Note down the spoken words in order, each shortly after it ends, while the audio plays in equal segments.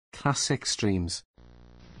classic streams.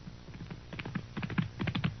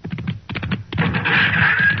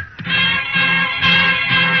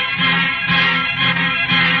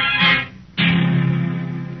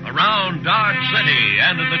 Around Dodge City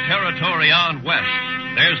and in the territory on west,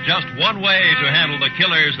 there's just one way to handle the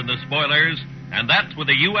killers and the spoilers, and that's with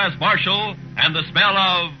the U.S. Marshal and the smell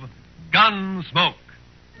of gun smoke.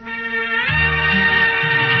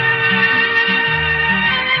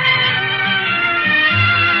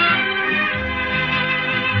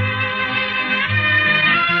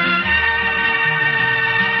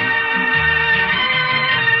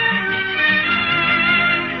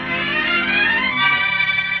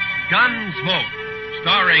 Gunsmoke,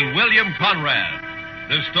 starring William Conrad.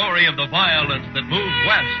 The story of the violence that moved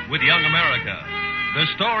west with young America. The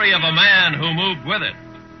story of a man who moved with it.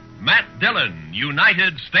 Matt Dillon,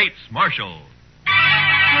 United States Marshal.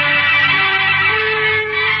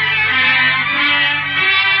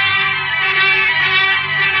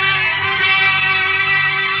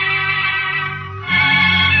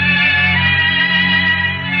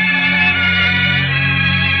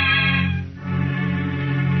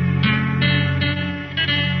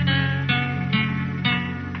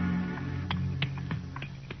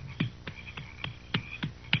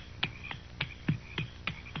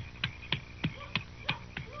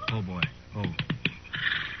 Oh, boy. Oh.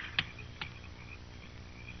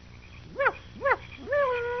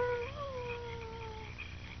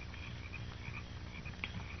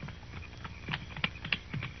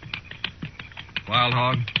 Wild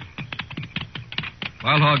Hog?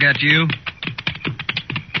 Wild Hog, that's you?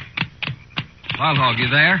 Wild Hog, you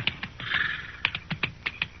there?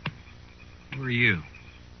 Who are you?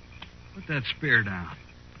 Put that spear down.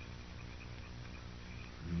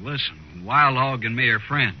 Listen, Wild Hog and me are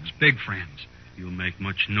friends, big friends. You'll make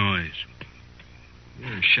much noise.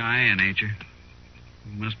 You're a Cheyenne, ain't you?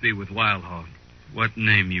 You must be with Wild Hog. What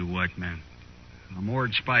name, you white man? I'm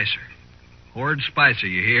Ord Spicer. Ord Spicer,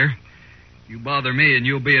 you hear? You bother me and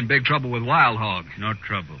you'll be in big trouble with Wild Hog. No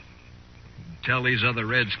trouble. Tell these other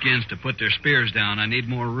redskins to put their spears down. I need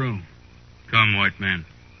more room. Come, white man.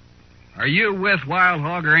 Are you with Wild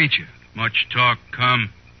Hog or ain't you? Much talk, come.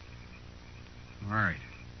 All right.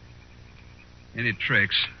 Any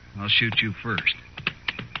tricks, I'll shoot you first.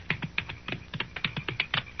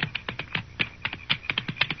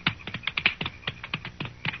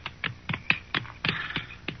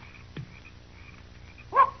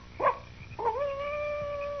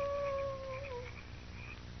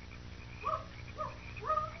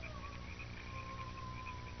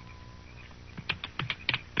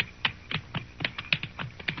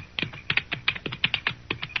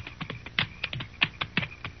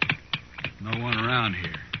 No one around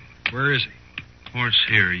here. Where is he? Horse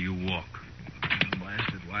here, you walk.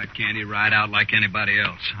 Blasted, why can't he ride out like anybody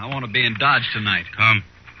else? I want to be in Dodge tonight. Come.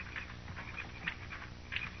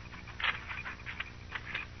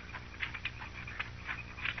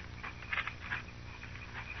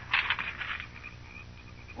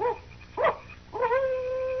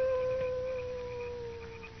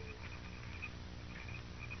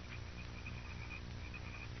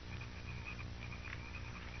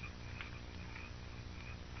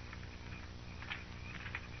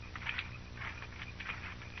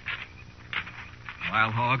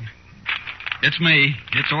 Wild Hog? It's me.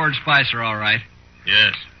 It's Ord Spicer, all right.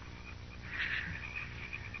 Yes.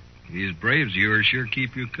 These braves of yours sure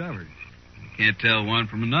keep you covered. You can't tell one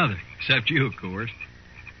from another, except you, of course.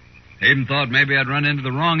 I even thought maybe I'd run into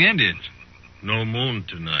the wrong Indians. No moon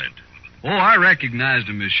tonight. Oh, I recognized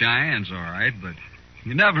them as Cheyennes, all right, but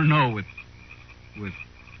you never know with...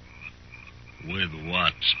 With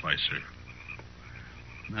what, Spicer?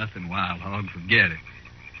 Nothing, Wild Hog. Forget it.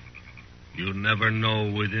 You never know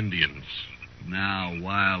with Indians. Now,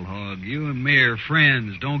 Wild Hog, you and me are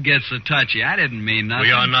friends. Don't get so touchy. I didn't mean nothing.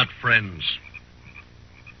 We are not friends.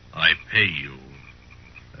 I pay you.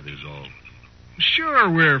 That is all. Sure,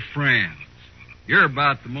 we're friends. You're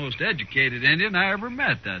about the most educated Indian I ever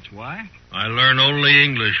met, that's why. I learn only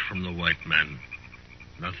English from the white man.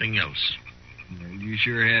 Nothing else. Well, you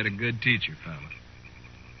sure had a good teacher, fella.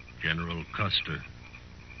 General Custer,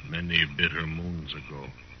 many bitter moons ago.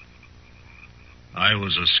 I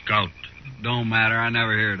was a scout. Don't matter. I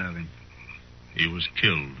never heard of him. He was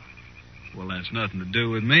killed. Well, that's nothing to do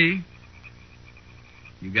with me.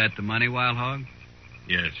 You got the money, Wild Hog?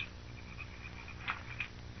 Yes.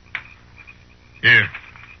 Here.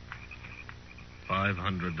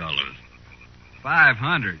 $500.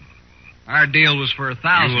 $500? Our deal was for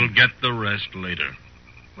 $1,000. You will get the rest later.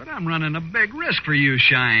 But I'm running a big risk for you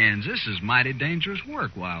Cheyennes. This is mighty dangerous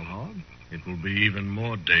work, Wild Hog. It will be even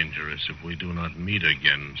more dangerous if we do not meet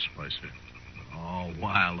again, Spicer. Oh,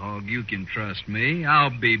 Wild Hog, you can trust me. I'll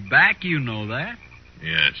be back, you know that.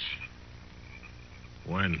 Yes.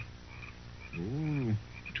 When? Ooh,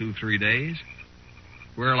 2-3 days.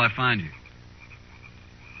 Where'll I find you?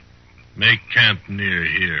 Make camp near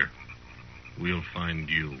here. We'll find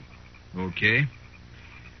you. Okay.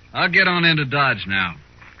 I'll get on into Dodge now.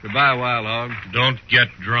 Goodbye, Wild Hog. Don't get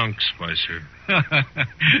drunk, Spicer.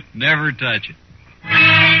 Never touch it.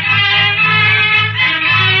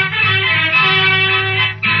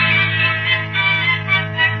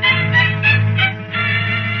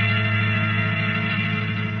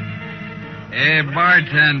 Hey,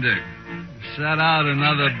 bartender, set out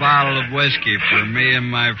another bottle of whiskey for me and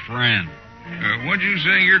my friend. What'd you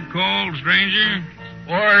say you're called, stranger?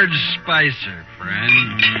 Ord Spicer,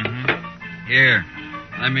 friend. Here,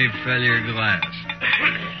 let me fill your glass.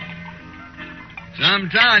 Some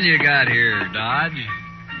town you got here, Dodge.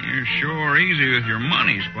 You're sure easy with your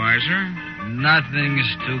money, Spicer.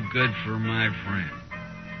 Nothing's too good for my friend.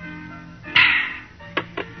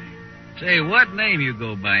 Say, what name you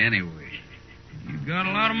go by anyway? You got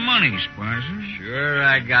a lot of money, Spicer. Sure,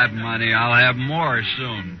 I got money. I'll have more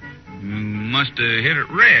soon. You must have hit it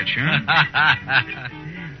rich, huh?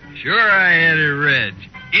 Sure, I hit it rich.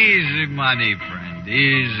 Easy money, friend.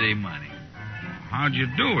 Easy money. How'd you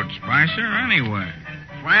do it, Spicer, anyway?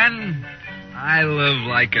 Friend, I live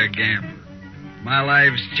like a gambler. My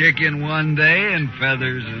life's chicken one day and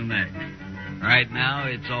feathers the next. Right now,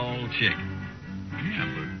 it's all chicken. Yeah,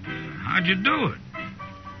 but how'd you do it?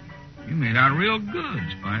 You made out real good,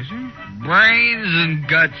 Spicer. Brains and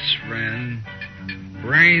guts, friend.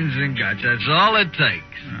 Brains and guts. That's all it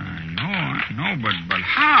takes. I know, but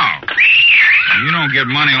how? You don't get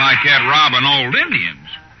money like that robbing old Indians.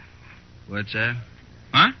 What's that?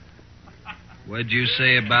 Huh? What'd you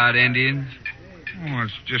say about Indians? Oh,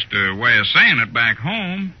 it's just a way of saying it back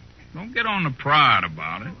home. Don't get on the pride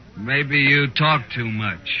about it. Maybe you talk too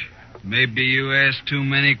much. Maybe you ask too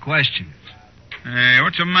many questions. Hey,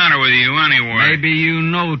 what's the matter with you anyway? Maybe you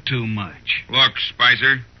know too much. Look,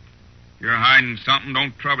 Spicer, if you're hiding something,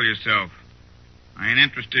 don't trouble yourself. I ain't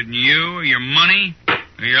interested in you or your money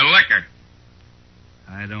or your liquor.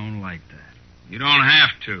 I don't like that. You don't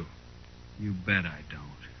have to. You bet I don't.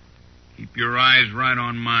 Keep your eyes right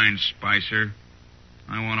on mine, Spicer.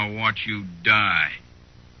 I want to watch you die.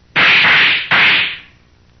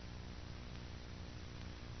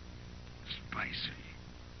 Spicer.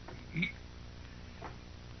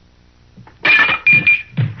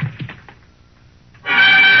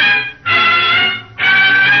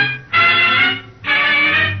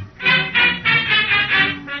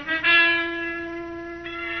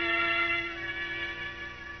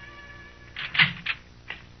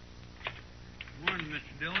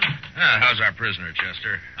 How's our prisoner,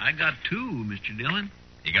 Chester? I got 2, Mr. Dillon.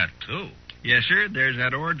 You got 2? Yes, sir. There's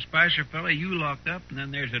that Ord Spicer fella you locked up, and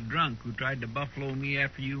then there's a drunk who tried to buffalo me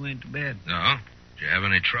after you went to bed. No? Did you have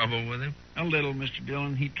any trouble with him? A little, Mr.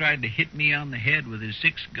 Dillon. He tried to hit me on the head with his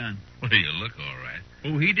 6 gun. Well, you look all right.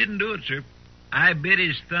 Oh, he didn't do it, sir. I bit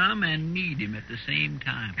his thumb and kneed him at the same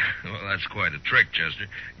time. Well, that's quite a trick, Chester.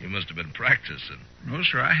 You must have been practicing. No,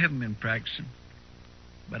 sir, I haven't been practicing.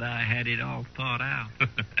 But I had it all thought out.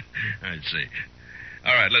 I see.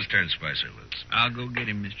 All right, let's turn Spicer loose. I'll go get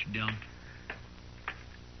him, Mr. Dillon.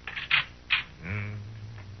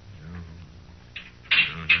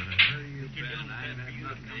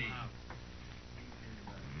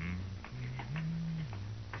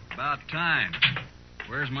 About time.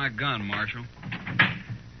 Where's my gun, Marshal?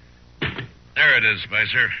 There it is,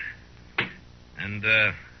 Spicer. And,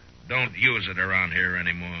 don't use it around here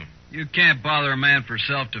anymore. You can't bother a man for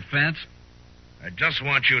self-defense. I just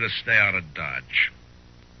want you to stay out of Dodge.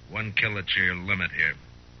 1 kill at your limit here,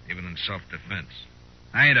 even in self-defense.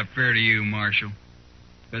 I ain't afraid of you, Marshal.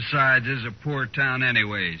 Besides, this is a poor town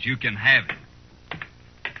anyways. You can have it.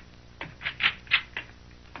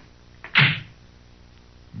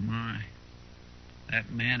 My, that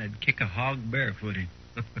man'd kick a hog barefooted.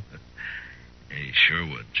 He sure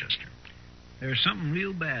would, Chester. There's something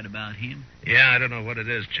real bad about him. Yeah, I don't know what it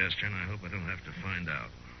is, Chester, and I hope I don't have to find out.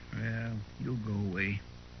 Well, you'll go away.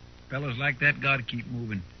 Fellas like that gotta keep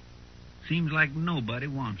moving. Seems like nobody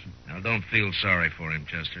wants him. Now, don't feel sorry for him,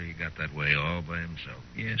 Chester. He got that way all by himself.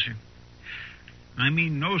 Yes, sir. I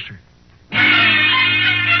mean, no, sir.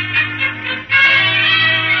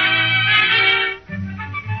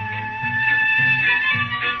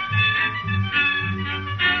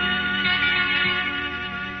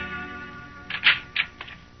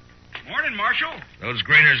 Morning, Marshal. Those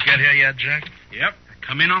Greeners get here yet, Jack? Yep.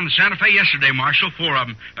 Come in on the Santa Fe yesterday, Marshal. 4 of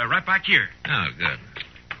them. Right back here. Oh, good.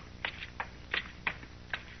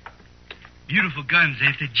 Beautiful guns,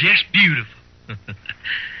 ain't they? Just beautiful.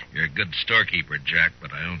 You're a good storekeeper, Jack,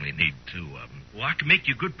 but I only need 2 of them. Well, I can make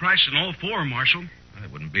you a good price on all 4, Marshal. Well,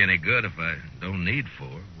 it wouldn't be any good if I don't need 4,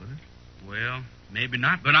 would it? Well, maybe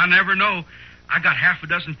not, but I never know. I got half a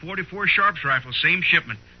dozen 44 Sharps rifles, same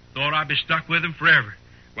shipment. Thought I'd be stuck with them forever.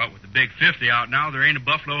 What with the big 50 out now, there ain't a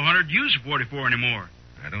Buffalo hunter to use a 44 anymore.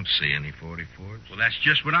 I don't see any 44s. Well, that's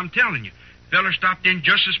just what I'm telling you. Feller stopped in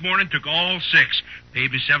just this morning, took all 6.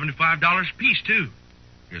 Paid me $75 a piece, too.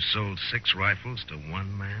 You sold 6 rifles to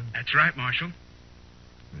one man? That's right, Marshal.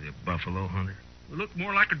 Is he a buffalo hunter? Well, looked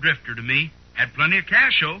more like a drifter to me. Had plenty of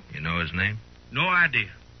cash, though. You know his name? No idea.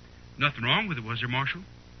 Nothing wrong with it, was there, Marshal?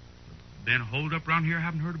 Been a holdup around here I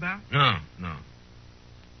haven't heard about? No.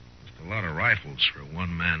 Just a lot of rifles for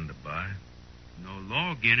one man to buy. No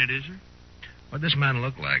law in it, is there? What'd this man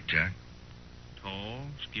look like, Jack? Tall,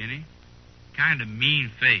 skinny, kind of mean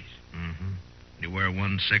face. Mm-hmm. Did he wear a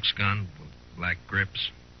 1.6 gun with black grips?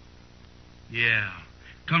 Yeah.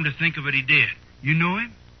 Come to think of it, he did. You know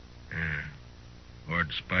him? Yeah.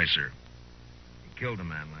 Ord Spicer. He killed a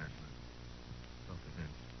man last night. Talk to him.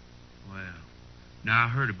 Well, now I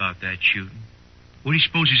heard about that shooting. What do you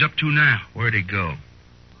suppose he's up to now? Where'd he go?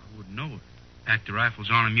 I wouldn't know it. Packed the rifles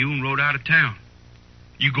on a mule and rode out of town.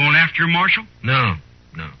 You going after him, Marshal? No.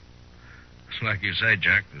 It's like you say,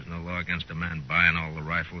 Jack. There's no law against a man buying all the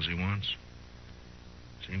rifles he wants.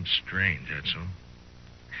 Seems strange, that's all.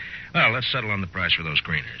 Well, let's settle on the price for those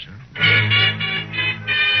greeners, huh?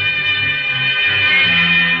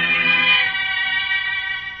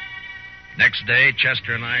 Next day,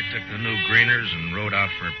 Chester and I took the new greeners and rode out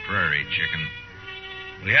for a prairie chicken.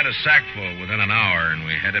 We had a sackful within an hour, and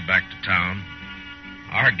we headed back to town,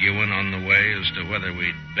 arguing on the way as to whether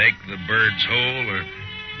we'd bake the birds whole or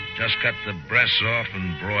just cut the breasts off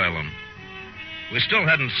and broil them. We still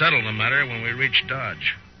hadn't settled the matter when we reached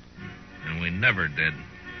Dodge, and we never did.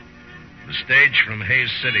 The stage from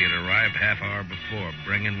Hays City had arrived half-hour before,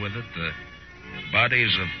 bringing with it the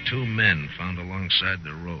bodies of 2 men found alongside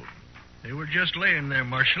the road. They were just laying there,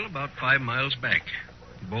 Marshal, about 5 miles back.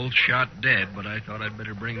 Both shot dead, but I thought I'd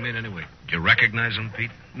better bring them in anyway. Did you recognize them,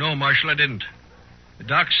 Pete? No, Marshal, I didn't. The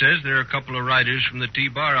doc says they're a couple of riders from the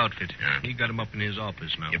T-Bar outfit. Yeah. He got them up in his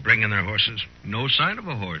office now. You bring in their horses? No sign of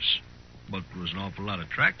a horse, but there was an awful lot of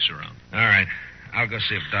tracks around. All right. I'll go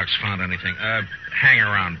see if Doc's found anything. Hang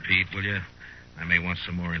around, Pete, will you? I may want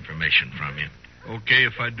some more information from you. Okay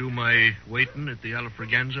if I do my waiting at the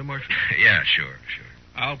Alfraganza, Marshal? Yeah, sure.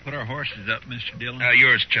 I'll put our horses up, Mr. Dillon.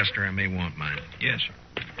 Yours, Chester. I may want mine. Yes, sir.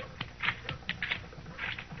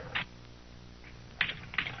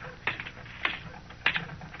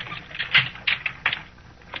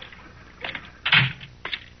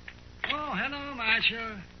 Oh, hello,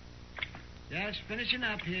 Marshal. Just finishing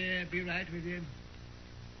up here. Be right with you.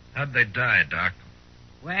 How'd they die, Doc?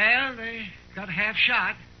 Well, they got half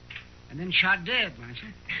shot and then shot dead, Marshal.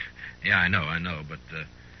 Yeah, I know, but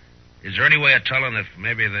is there any way of telling if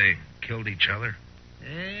maybe they killed each other?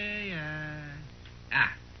 There. Now,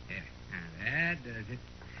 that does it.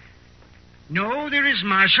 No, there is,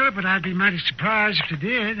 Marshal, but I'd be mighty surprised if they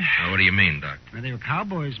did. What do you mean, Doc? Well, they were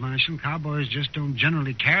cowboys, Marshal. Cowboys just don't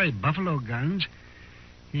generally carry buffalo guns.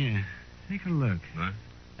 Here, take a look. What?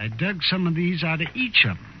 I dug some of these out of each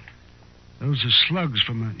of them. Those are slugs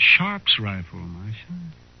from a Sharp's rifle, Marshal.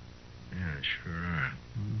 Yeah, sure are.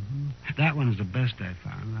 Mm-hmm. That one's the best I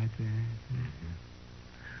found, right there. Mm-hmm.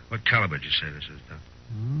 What caliber did you say this is, Doc?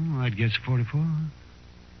 Oh, I'd guess 44.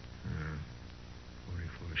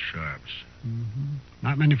 44 Sharps. Mm-hmm.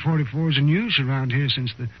 Not many 44s in use around here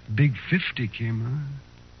since the big 50 came on.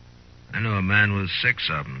 I know a man with 6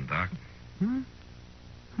 of them, Doc.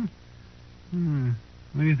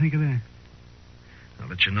 What do you think of that? I'll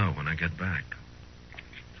let you know when I get back.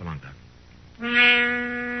 So long, Doc.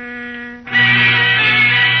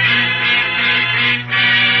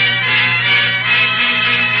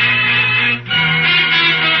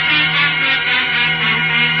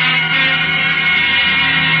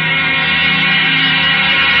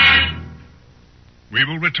 We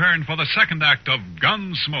will return for the second act of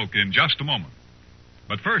Gunsmoke in just a moment.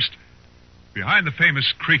 But first, behind the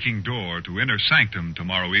famous creaking door to Inner Sanctum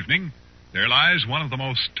tomorrow evening, there lies one of the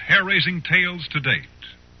most hair-raising tales to date.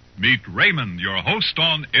 Meet Raymond, your host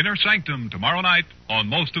on Inner Sanctum tomorrow night on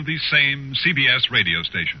most of these same CBS radio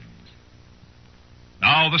stations.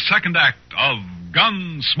 Now, the second act of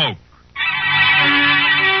Gunsmoke.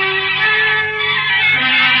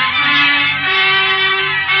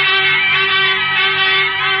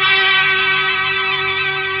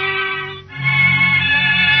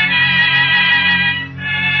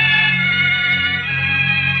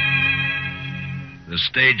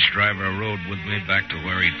 stage driver rode with me back to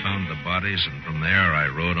where he'd found the bodies, and from there I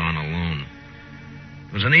rode on alone.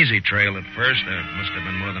 It was an easy trail at first. There must have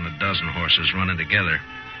been more than a dozen horses running together.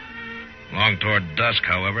 Long toward dusk,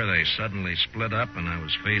 however, they suddenly split up, and I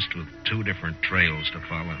was faced with two different trails to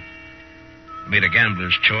follow. I made a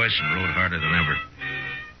gambler's choice and rode harder than ever.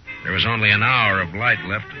 There was only an hour of light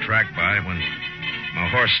left to track by when my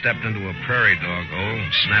horse stepped into a prairie dog hole,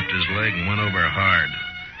 snapped his leg, and went over hard.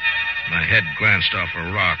 My head glanced off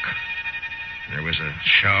a rock. There was a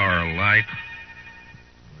shower of light,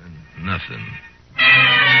 and nothing.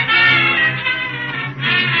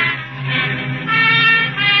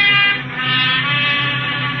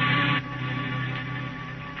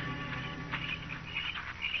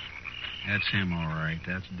 That's him, all right.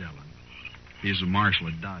 That's Dillon. He's the marshal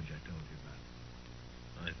at Dodge I told you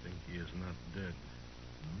about. I think he is not dead.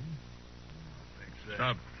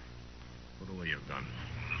 Stop. Put away your gun.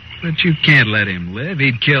 But you can't let him live.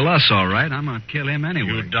 He'd kill us, all right. I'm going to kill him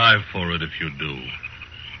anyway. You die for it if you do.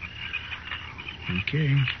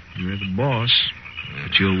 Okay. You're the boss.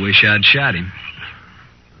 But you'll wish I'd shot him.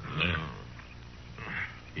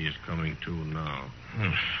 He is coming to now.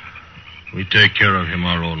 We take care of him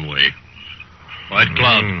our own way. White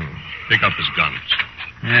Cloud, pick up his guns.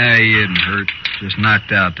 Yeah, he isn't hurt. Just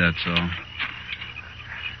knocked out, that's all.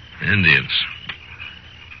 Indians.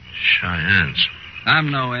 Cheyennes.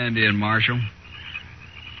 I'm no Indian, Marshal.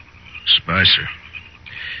 Spicer.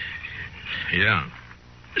 Yeah.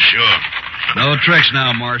 Sure. No tricks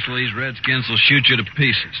now, Marshal. These redskins will shoot you to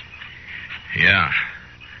pieces. Yeah.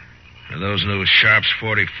 Are those new Sharps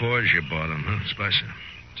 44s you bought them, huh, Spicer?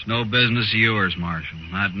 It's no business of yours, Marshal.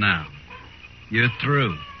 Not now. You're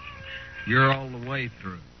through. You're all the way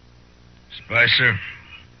through. Spicer,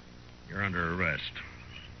 you're under arrest.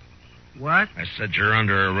 What? I said you're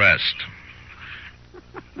under arrest.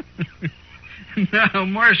 Now,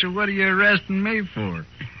 Marshal, what are you arresting me for?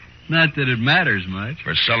 Not that it matters much.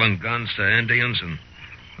 For selling guns to Indians and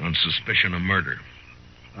on suspicion of murder.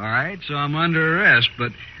 All right, so I'm under arrest,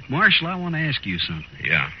 but, Marshal, I want to ask you something.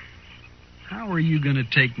 Yeah. How are you going to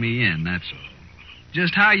take me in, that's all?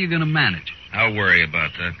 Just how are you going to manage? I'll worry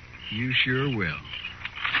about that. You sure will.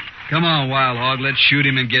 Come on, Wild Hog, let's shoot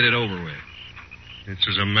him and get it over with. This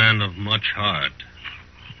is a man of much heart.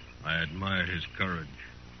 I admire his courage.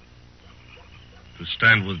 To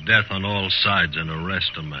stand with death on all sides and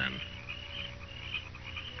arrest a man.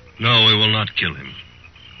 No, we will not kill him.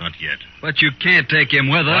 Not yet. But you can't take him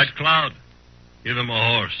with us. White Cloud, give him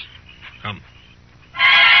a horse. Come.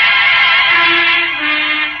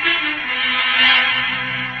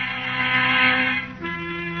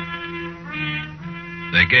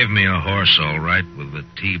 They gave me a horse, all right, with the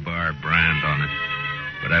T-Bar brand on it.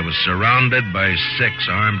 But I was surrounded by 6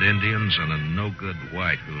 armed Indians and a no-good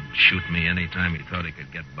white who'd shoot me any time he thought he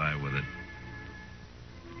could get by with it.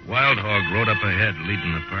 Wild Hog rode up ahead,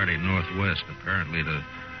 leading the party northwest, apparently to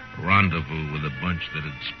rendezvous with a bunch that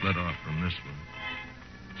had split off from this one.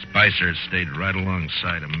 Spicer stayed right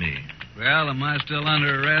alongside of me. Well, am I still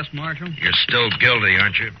under arrest, Marshal? You're still guilty,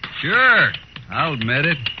 aren't you? Sure. I'll admit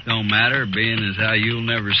it. Don't matter, being as how you'll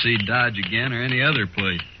never see Dodge again or any other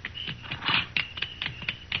place.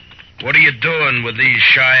 What are you doing with these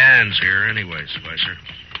Cheyennes here anyway, Spicer?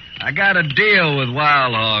 I got a deal with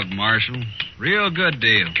Wild Hog, Marshal. Real good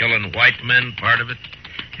deal. Killing white men, part of it?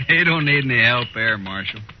 They don't need any help there,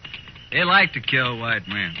 Marshal. They like to kill white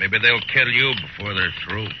men. Maybe they'll kill you before they're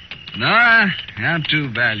through. No, I'm too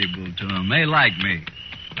valuable to them. They like me.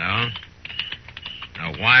 No?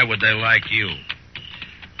 Now, why would they like you?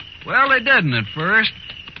 Well, they didn't at first,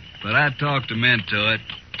 but I talked them into it.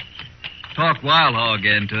 Talked Wild Hog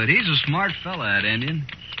into it. He's a smart fella, that Indian.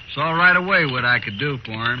 Saw right away what I could do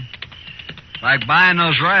for him. Like buying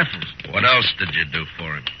those rifles. What else did you do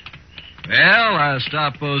for him? Well, I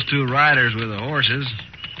stopped those 2 riders with the horses.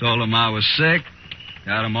 Told them I was sick.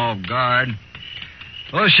 Got them off guard.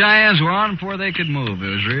 Those Cheyennes were on before they could move. It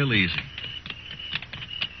was real easy.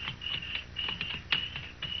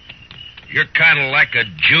 You're kind of like a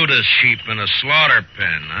Judas sheep in a slaughter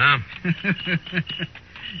pen, huh?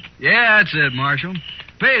 Yeah, that's it, Marshal.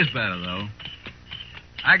 Pays better, though.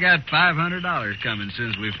 I got $500 coming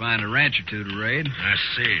since we find a ranch or 2 to raid. I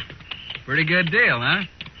see. Pretty good deal, huh?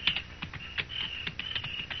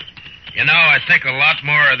 You know, I think a lot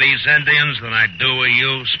more of these Indians than I do of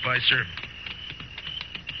you, Spicer.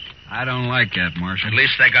 I don't like that, Marshal. At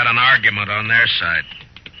least they got an argument on their side.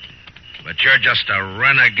 But you're just a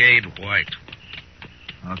renegade white.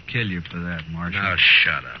 I'll kill you for that, Marshal. Now,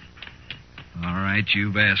 shut up. All right,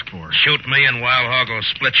 you've asked for it. Shoot me and Wild Hog will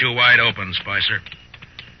split you wide open, Spicer.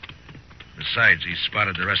 Besides, he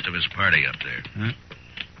spotted the rest of his party up there. Huh?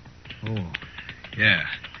 Oh, yeah.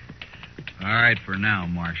 All right for now,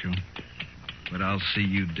 Marshal. But I'll see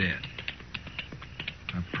you dead.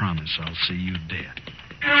 I promise I'll see you dead.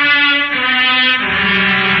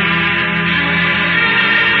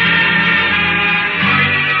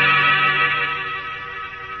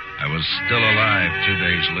 I was still alive 2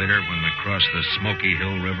 days later when we crossed the Smoky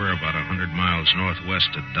Hill River about 100 miles northwest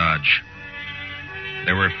of Dodge.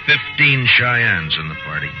 There were 15 Cheyennes in the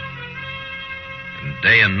party. And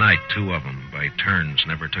day and night, 2 of them, by turns,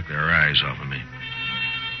 never took their eyes off of me.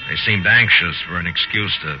 They seemed anxious for an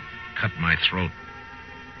excuse to cut my throat.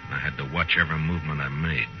 And I had to watch every movement I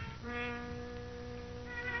made.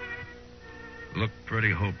 Looked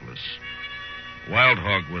pretty hopeless. Wild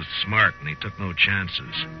Hog was smart, and he took no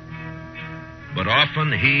chances. But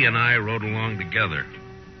often he and I rode along together,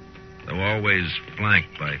 though always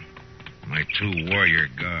flanked by my 2 warrior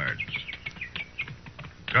guards.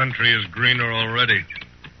 Country is greener already.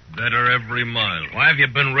 Better every mile. Why have you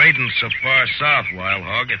been raiding so far south, Wild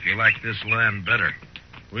Hog, if you like this land better?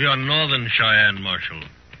 We are northern Cheyenne, Marshal,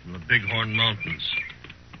 from the Bighorn Mountains.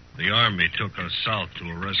 The Army took us south to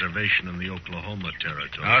a reservation in the Oklahoma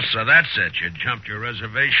Territory. Oh, so that's it. You jumped your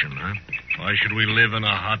reservation, huh? Why should we live in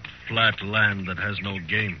a hot, flat land that has no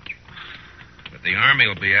game? But the Army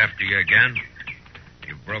will be after you again.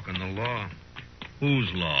 You've broken the law.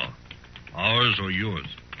 Whose law? Ours or yours?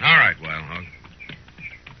 All right, Wild Hog.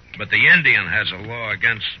 But the Indian has a law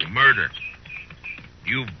against murder.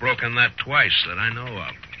 You've broken that twice that I know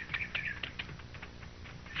of.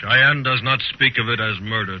 Cheyenne does not speak of it as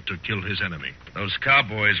murder to kill his enemy. Those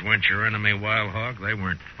cowboys weren't your enemy, Wild Hog. They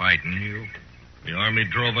weren't fighting you. The Army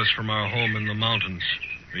drove us from our home in the mountains.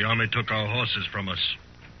 The Army took our horses from us.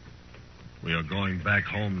 We are going back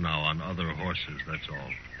home now on other horses, that's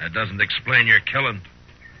all. That doesn't explain your killing.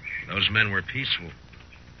 Those men were peaceful.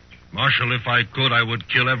 Marshal, if I could, I would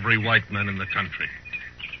kill every white man in the country.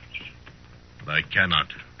 But I cannot.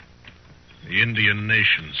 The Indian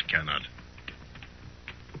nations cannot.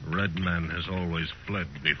 The red man has always fled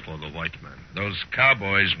before the white man. Those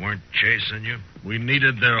cowboys weren't chasing you? We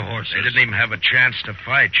needed their horses. They didn't even have a chance to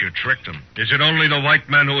fight. You tricked them. Is it only the white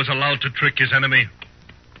man who is allowed to trick his enemy?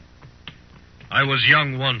 I was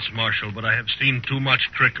young once, Marshal, but I have seen too much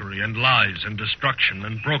trickery and lies and destruction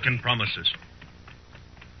and broken promises.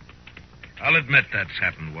 I'll admit that's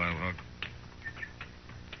happened, Wild Hog.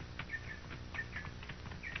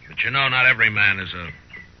 But you know, not every man is a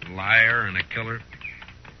liar and a killer.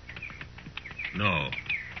 No.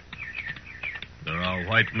 There are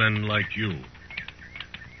white men like you.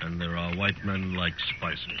 And there are white men like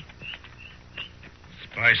Spicer.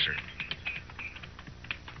 Spicer.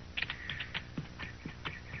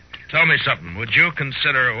 Tell me something. Would you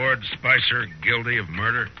consider Ord Spicer guilty of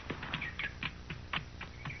murder?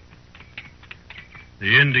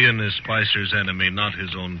 The Indian is Spicer's enemy, not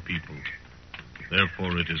his own people.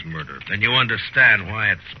 Therefore, it is murder. Then you understand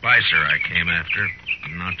why it's Spicer I came after,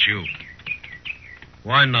 not you.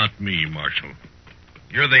 Why not me, Marshal?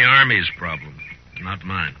 You're the Army's problem, not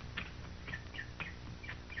mine.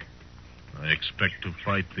 I expect to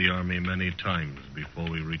fight the Army many times before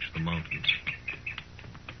we reach the mountains.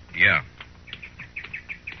 Yeah.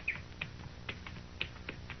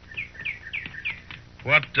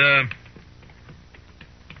 What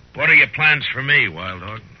are your plans for me, Wild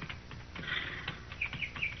Hog?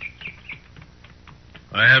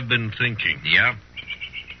 I have been thinking. Yeah?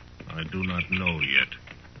 I do not know yet.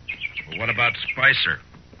 Well, what about Spicer?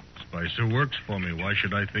 Spicer works for me. Why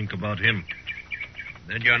should I think about him?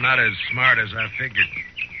 Then you're not as smart as I figured.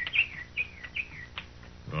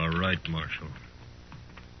 All right, Marshal.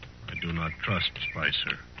 I do not trust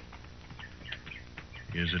Spicer.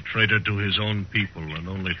 He is a traitor to his own people and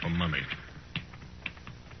only for money.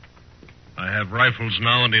 I have rifles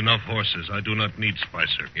now and enough horses. I do not need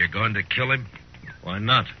Spicer. You're going to kill him? Why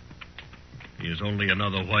not? He is only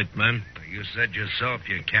another white man. You said yourself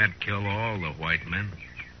you can't kill all the white men.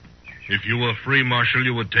 If you were free, Marshal,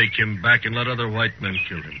 you would take him back and let other white men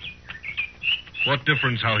kill him. What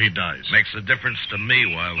difference how he dies? Makes a difference to me,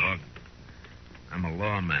 Wild Hog. I'm a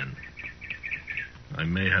lawman. I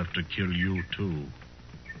may have to kill you, too.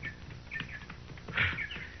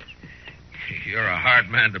 You're a hard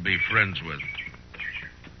man to be friends with.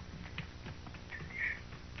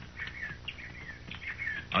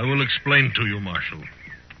 I will explain to you, Marshal.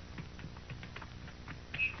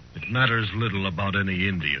 It matters little about any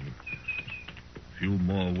Indian. Few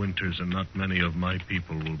more winters and not many of my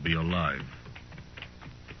people will be alive.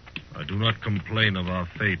 I do not complain of our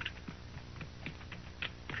fate.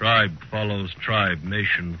 Tribe follows tribe,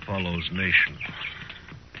 nation follows nation.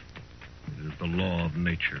 It is the law of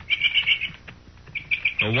nature.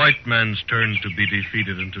 The white man's turn to be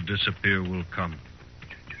defeated and to disappear will come.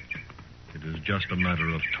 It is just a matter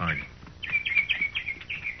of time.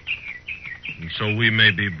 And so we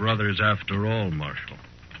may be brothers after all, Marshal.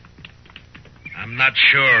 I'm not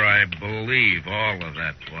sure I believe all of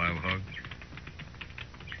that, Wild Hog.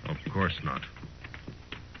 Of course not.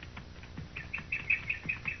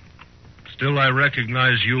 Still, I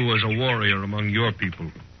recognize you as a warrior among your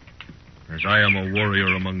people, as I am a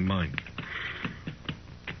warrior among mine.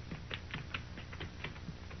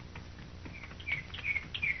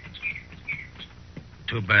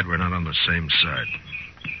 Too bad we're not on the same side.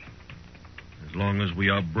 As long as we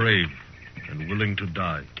are brave and willing to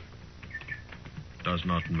die, it does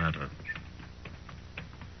not matter.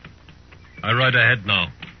 I ride ahead now.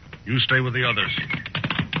 You stay with the others.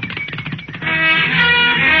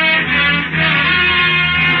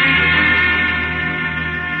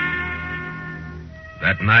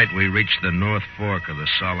 That night, we reached the North Fork of the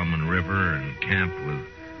Solomon River and camped with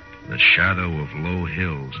the shadow of low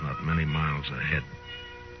hills not many miles ahead.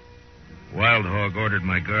 Wild Hog ordered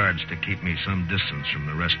my guards to keep me some distance from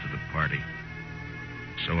the rest of the party.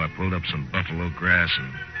 So I pulled up some buffalo grass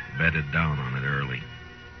and bedded down on it early.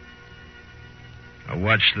 I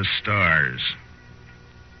watched the stars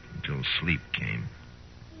until sleep came.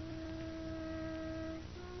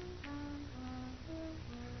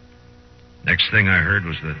 Next thing I heard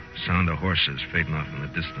was the sound of horses fading off in the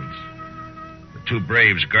distance. The two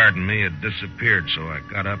braves guarding me had disappeared, so I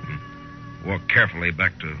got up and walked carefully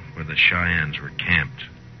back to where the Cheyennes were camped.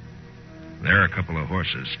 There, a couple of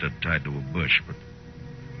horses stood tied to a bush, but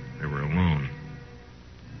they were alone.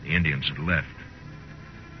 The Indians had left.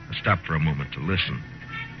 I stopped for a moment to listen.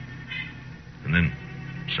 And then,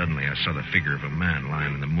 suddenly, I saw the figure of a man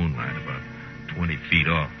lying in the moonlight about 20 feet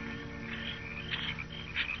off.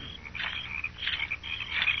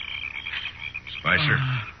 Spicer?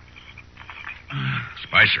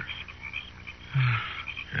 Spicer?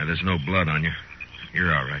 Yeah, there's no blood on you.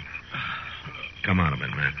 You're all right. Come out of it,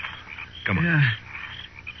 man. Come on. Yeah.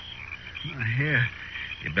 My hair.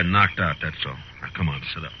 You've been knocked out, that's all. Now, come on,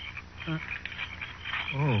 sit up.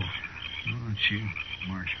 Oh, it's you,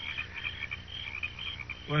 Marshal.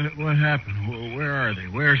 What happened? Where are they?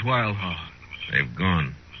 Where's Wild Hog? They've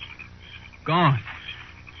gone. Gone?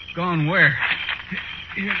 Gone where?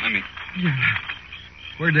 Here, let me...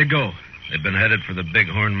 Where'd they go? They've been headed for the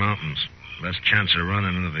Bighorn Mountains. Less chance of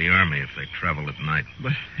running into the army if they travel at night.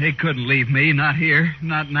 But they couldn't leave me, not here,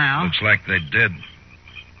 not now. Looks like they did.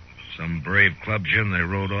 Some brave clubbed you and they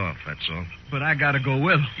rode off, that's all. But I gotta go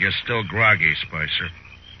with them. You're still groggy, Spicer.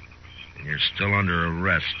 And you're still under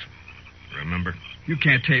arrest. Remember? You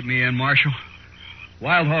can't take me in, Marshal.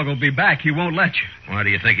 Wild Hog will be back. He won't let you. Why do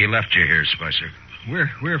you think he left you here, Spicer?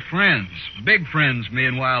 We're friends. Big friends, me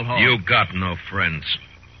and Wild Hog. You got no friends.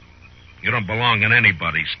 You don't belong in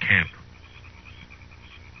anybody's camp.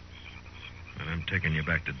 And I'm taking you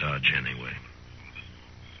back to Dodge anyway.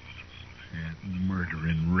 That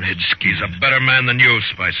murdering redskin. He's a better man than you,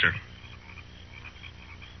 Spicer.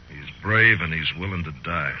 He's brave and he's willing to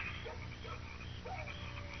die.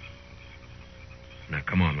 Now,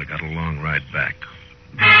 come on. We got a long ride back.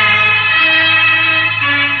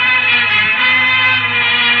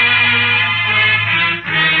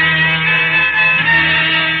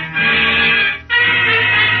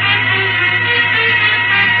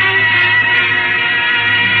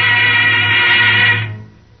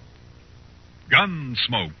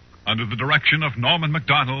 Gunsmoke, under the direction of Norman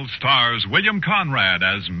MacDonald, stars William Conrad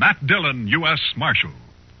as Matt Dillon, U.S. Marshal.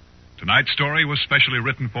 Tonight's story was specially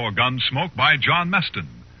written for Gunsmoke by John Meston,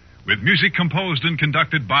 with music composed and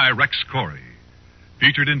conducted by Rex Corey.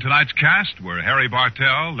 Featured in tonight's cast were Harry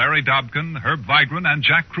Bartell, Larry Dobkin, Herb Vigran, and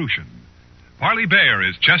Jack Crucian. Parley Bayer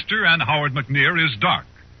is Chester, and Howard McNear is Dark.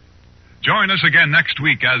 Join us again next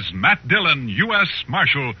week as Matt Dillon, U.S.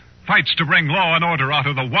 Marshal, fights to bring law and order out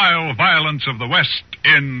of the wild violence of the West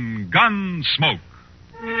in Gunsmoke.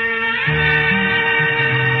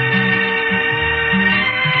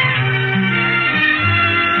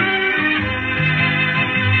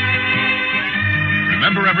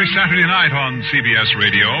 Remember, every Saturday night on CBS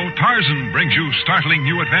Radio, Tarzan brings you startling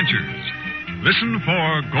new adventures. Listen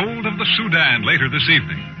for Gold of the Sudan later this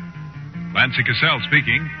evening. Lancy Cassell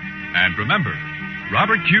speaking. And remember,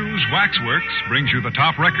 Robert Hughes Waxworks brings you the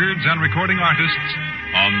top records and recording artists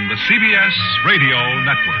on the CBS Radio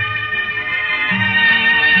Network.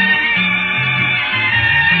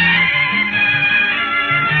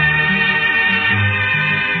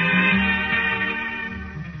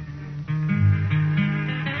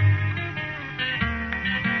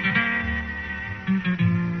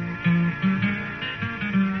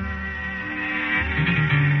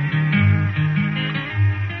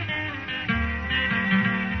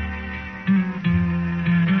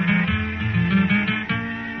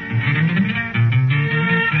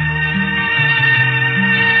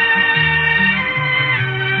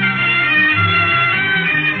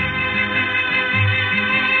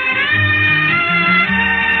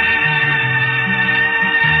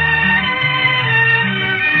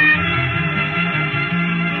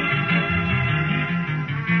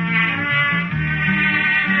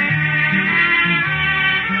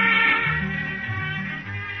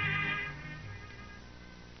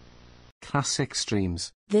 Classic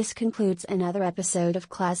Streams. This concludes another episode of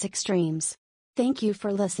Classic Streams. Thank you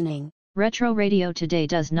for listening. Retro Radio Today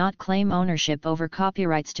does not claim ownership over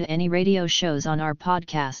copyrights to any radio shows on our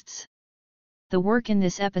podcasts. The work in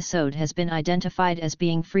this episode has been identified as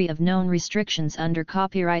being free of known restrictions under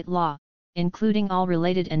copyright law, including all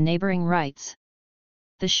related and neighboring rights.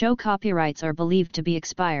 The show copyrights are believed to be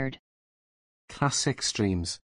expired. Classic Streams.